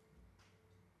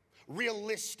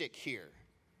realistic here.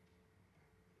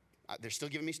 They're still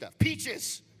giving me stuff.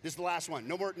 Peaches. This is the last one.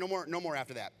 No more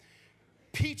after that.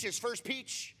 Peaches, first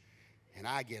peach, and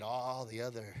I get all the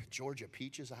other Georgia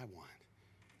peaches I want.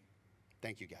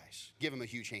 Thank you, guys. Give them a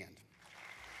huge hand.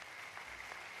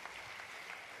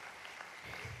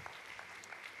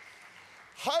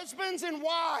 Husbands and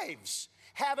wives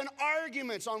having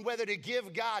arguments on whether to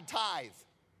give God tithe.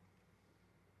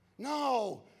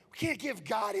 No, we can't give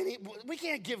God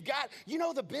you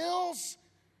know, the bills.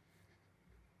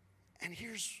 And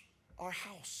here's our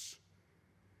house.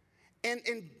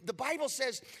 And the Bible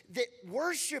says that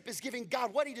worship is giving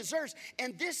God what he deserves.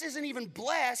 And this isn't even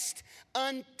blessed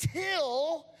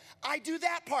until I do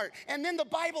that part. And then the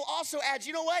Bible also adds,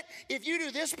 you know what? If you do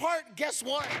this part, guess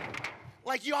what?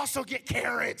 Like, you also get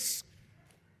carrots.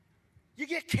 You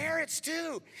get carrots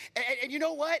too. And you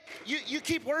know what? You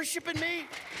keep worshiping me.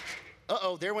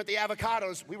 Uh-oh, there went the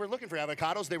avocados. We were looking for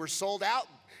avocados. They were sold out.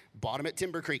 Bought them at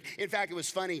Timber Creek. In fact, it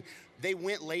was funny. They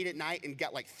went late at night and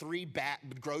got like 3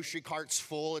 grocery carts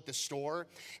full at the store.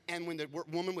 And when the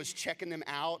woman was checking them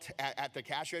out at the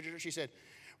cash register, she said,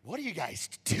 "What are you guys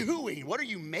doing? What are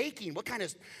you making? What kind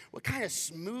of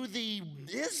smoothie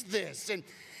is this?" And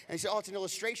he said, "Oh, it's an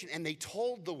illustration." And they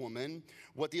told the woman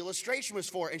what the illustration was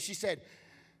for. And she said,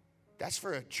 "That's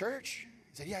for a church?"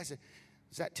 I said, "Yeah." I said,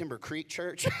 "Is that Timber Creek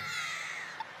Church?"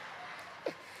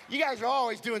 You guys are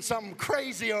always doing something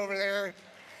crazy over there.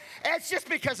 It's just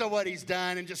because of what he's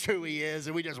done and just who he is,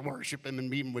 and we just worship him and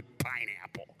meet him with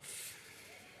pineapple.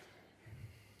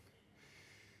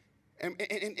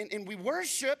 And we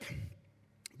worship,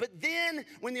 but then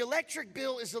when the electric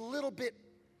bill is a little bit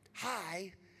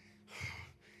high,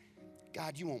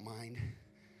 God, you won't mind.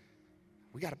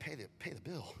 We got to pay the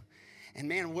bill. And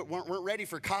man, weren't ready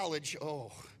for college.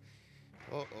 Oh.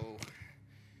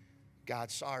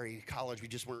 God, sorry, college, we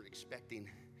just weren't expecting.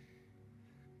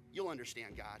 You'll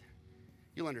understand, God.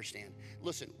 You'll understand.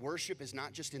 Listen, worship is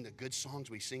not just in the good songs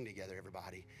we sing together,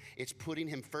 everybody. It's putting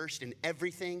him first in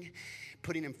everything.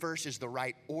 Putting him first is the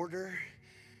right order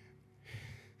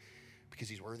because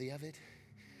he's worthy of it,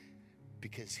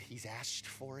 because he's asked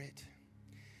for it.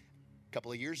 A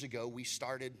couple of years ago, we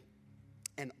started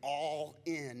an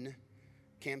all-in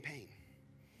campaign.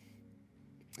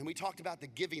 And we talked about the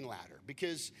giving ladder,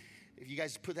 because if you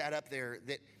guys put that up there,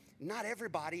 that not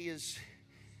everybody is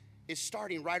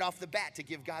starting right off the bat to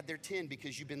give God their 10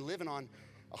 because you've been living on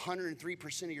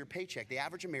 103% of your paycheck. The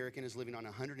average American is living on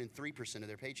 103% of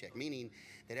their paycheck, meaning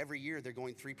that every year they're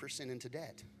going 3% into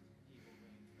debt.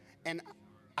 And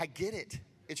I get it.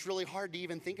 It's really hard to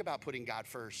even think about putting God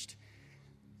first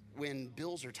when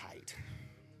bills are tight.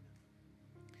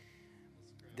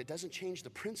 That doesn't change the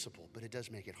principle, but it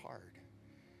does make it hard.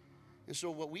 And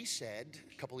so what we said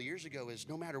a couple of years ago is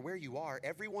no matter where you are,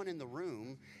 everyone in the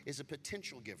room is a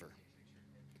potential giver.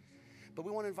 But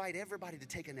we want to invite everybody to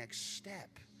take a next step,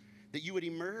 that you would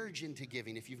emerge into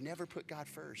giving if you've never put God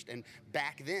first. And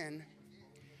back then,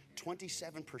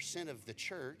 27% of the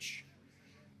church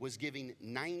was giving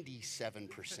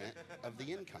 97% of the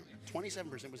income.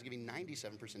 27% was giving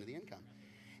 97% of the income.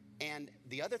 And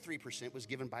the other 3% was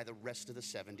given by the rest of the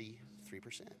 73%.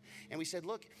 And we said,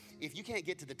 look, if you can't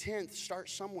get to the 10th, start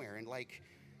somewhere and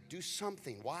do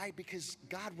something. Why? Because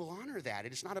God will honor that.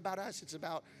 It's not about us. It's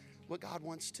about what God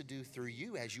wants to do through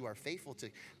you as you are faithful to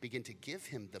begin to give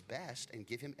him the best and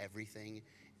give him everything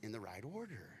in the right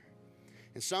order.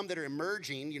 And some that are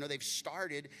emerging, they've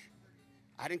started.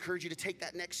 I'd encourage you to take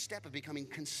that next step of becoming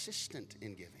consistent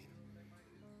in giving.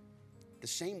 The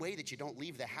same way that you don't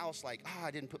leave the house like, I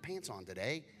didn't put pants on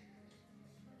today.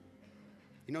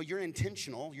 You're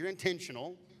intentional. You're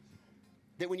intentional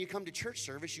that when you come to church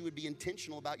service, you would be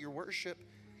intentional about your worship,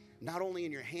 not only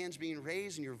in your hands being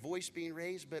raised and your voice being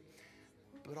raised, but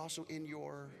also in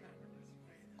your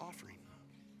offering.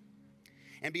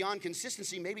 And beyond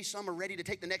consistency, maybe some are ready to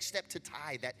take the next step to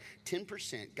tithe, that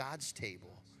 10%, God's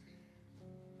table.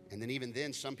 And then even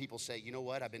then, some people say, you know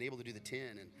what, I've been able to do the 10,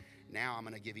 and now I'm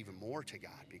going to give even more to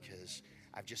God because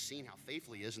I've just seen how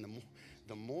faithful he is. And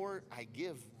the more I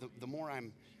give, the more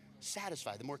I'm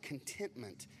satisfied, the more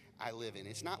contentment I live in.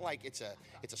 It's not like it's a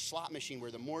slot machine where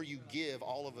the more you give,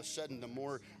 all of a sudden, the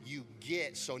more you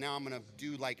get. So now I'm going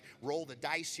to roll the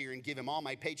dice here and give him all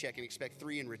my paycheck and expect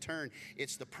 3 in return.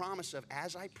 It's the promise of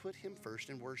as I put him first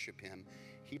and worship him,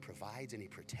 he provides and he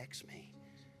protects me.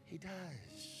 He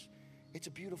does. It's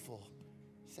a beautiful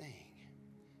thing.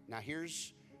 Now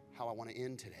here's how I want to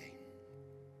end today.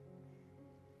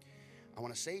 I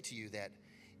want to say to you that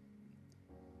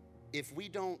if we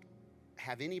don't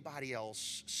have anybody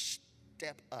else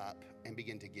step up and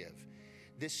begin to give,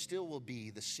 this still will be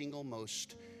the single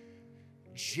most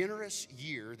generous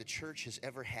year the church has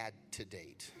ever had to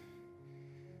date.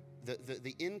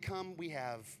 The income we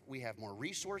have more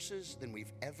resources than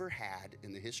we've ever had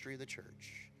in the history of the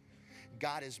church.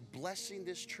 God is blessing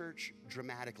this church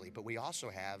dramatically, but we also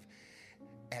have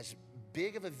as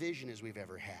big of a vision as we've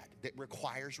ever had that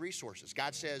requires resources.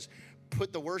 God says,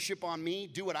 put the worship on me,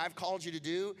 do what I've called you to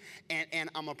do, and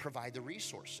I'm gonna provide the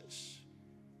resources.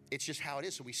 It's just how it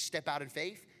is. So we step out in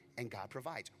faith and God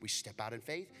provides. We step out in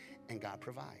faith and God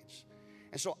provides.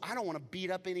 And so I don't want to beat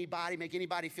up anybody, make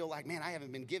anybody feel like, man, I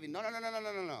haven't been giving. No.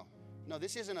 No,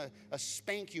 this isn't a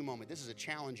spank you moment. This is a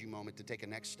challenge you moment to take a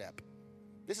next step.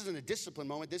 This isn't a discipline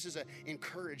moment. This is an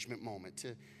encouragement moment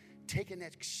to take a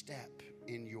next step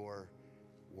in your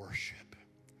worship.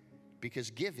 Because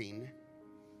giving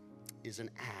is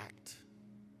an act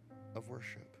of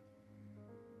worship.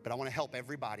 But I want to help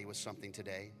everybody with something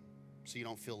today so you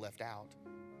don't feel left out.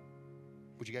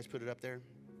 Would you guys put it up there?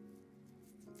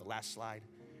 The last slide.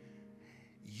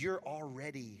 You're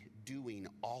already doing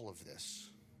all of this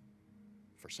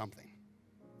for something.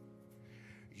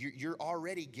 You're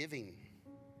already giving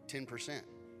 10%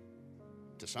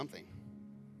 to something.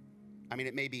 I mean,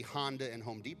 it may be Honda and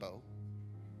Home Depot,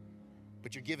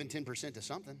 but you're giving 10% to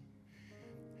something.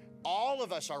 All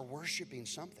of us are worshiping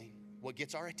something. What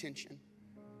gets our attention,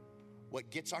 what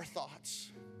gets our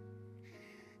thoughts.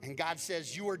 And God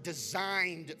says you are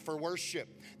designed for worship.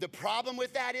 The problem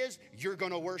with that is you're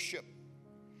going to worship.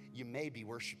 You may be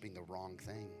worshiping the wrong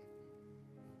thing.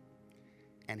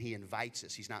 And he invites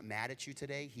us. He's not mad at you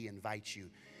today. He invites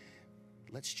you.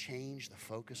 Let's change the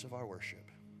focus of our worship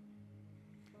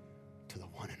to the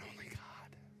one and only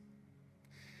God,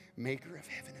 maker of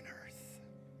heaven and earth.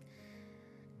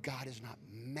 God is not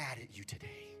mad at you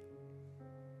today.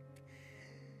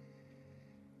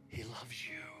 He loves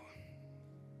you.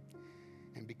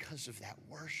 And because of that,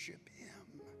 worship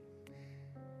him.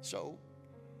 So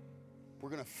we're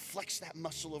going to flex that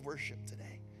muscle of worship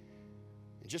today.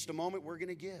 In just a moment, we're going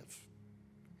to give.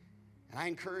 And I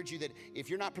encourage you that if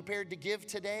you're not prepared to give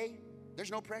today,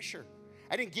 there's no pressure.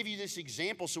 I didn't give you this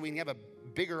example so we can have a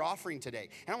bigger offering today.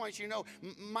 And I want you to know,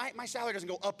 my salary doesn't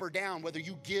go up or down whether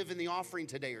you give in the offering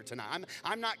today or tonight.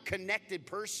 I'm not connected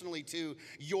personally to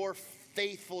your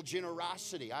faithful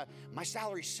generosity. My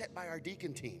salary is set by our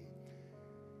deacon team.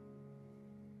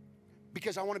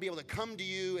 Because I want to be able to come to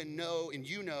you and know, and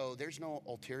you know, there's no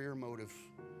ulterior motive.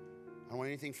 I don't want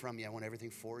anything from you. I want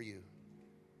everything for you.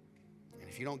 And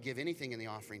if you don't give anything in the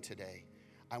offering today,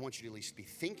 I want you to at least be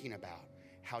thinking about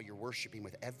how you're worshiping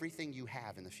with everything you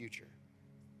have in the future.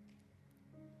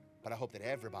 But I hope that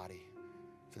everybody,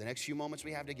 for the next few moments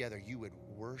we have together, you would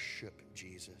worship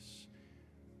Jesus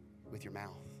with your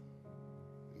mouth,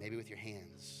 maybe with your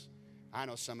hands. I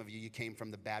know some of you came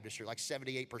from the Baptist church. Like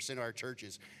 78% of our church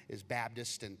is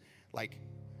Baptist. And like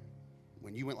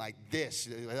when you went like this,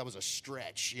 that was a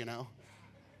stretch, you know.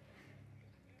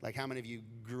 Like how many of you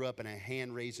grew up in a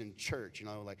hand-raising church? You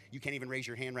know, like you can't even raise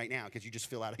your hand right now because you just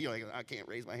feel out. You're like, I can't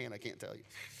raise my hand. I can't tell you.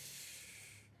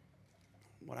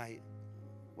 What I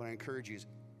encourage you is,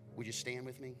 would you stand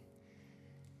with me?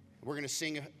 We're going to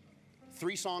sing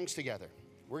 3 songs together.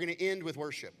 We're going to end with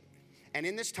worship. And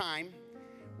in this time,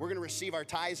 we're going to receive our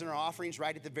tithes and our offerings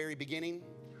right at the very beginning.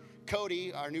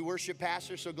 Cody, our new worship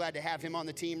pastor, so glad to have him on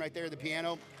the team right there at the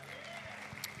piano.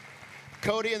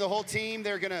 Cody and the whole team,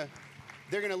 they're going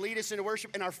to lead us into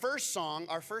worship. And our first song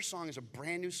is a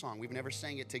brand new song. We've never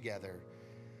sang it together.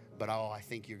 But I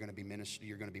think you're going to be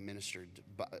ministered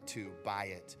to by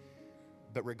it.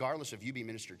 But regardless of you being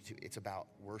ministered to, it's about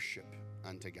worship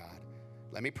unto God.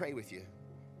 Let me pray with you.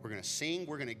 We're going to sing,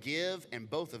 we're going to give, and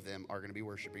both of them are going to be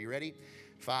worship. Are you ready?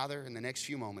 Father, in the next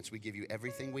few moments, we give you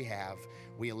everything we have.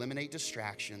 We eliminate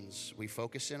distractions. We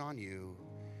focus in on you.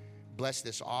 Bless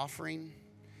this offering.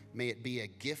 May it be a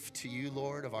gift to you,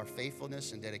 Lord, of our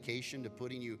faithfulness and dedication to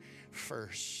putting you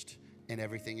first in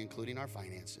everything, including our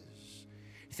finances.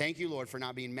 Thank you, Lord, for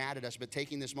not being mad at us, but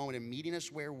taking this moment and meeting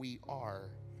us where we are,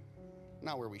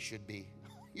 not where we should be.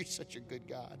 You're such a good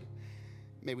God.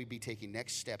 May we be taking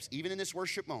next steps, even in this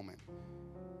worship moment,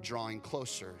 drawing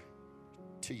closer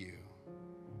to you.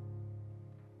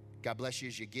 God bless you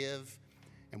as you give,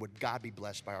 and would God be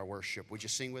blessed by our worship. Would you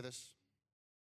sing with us?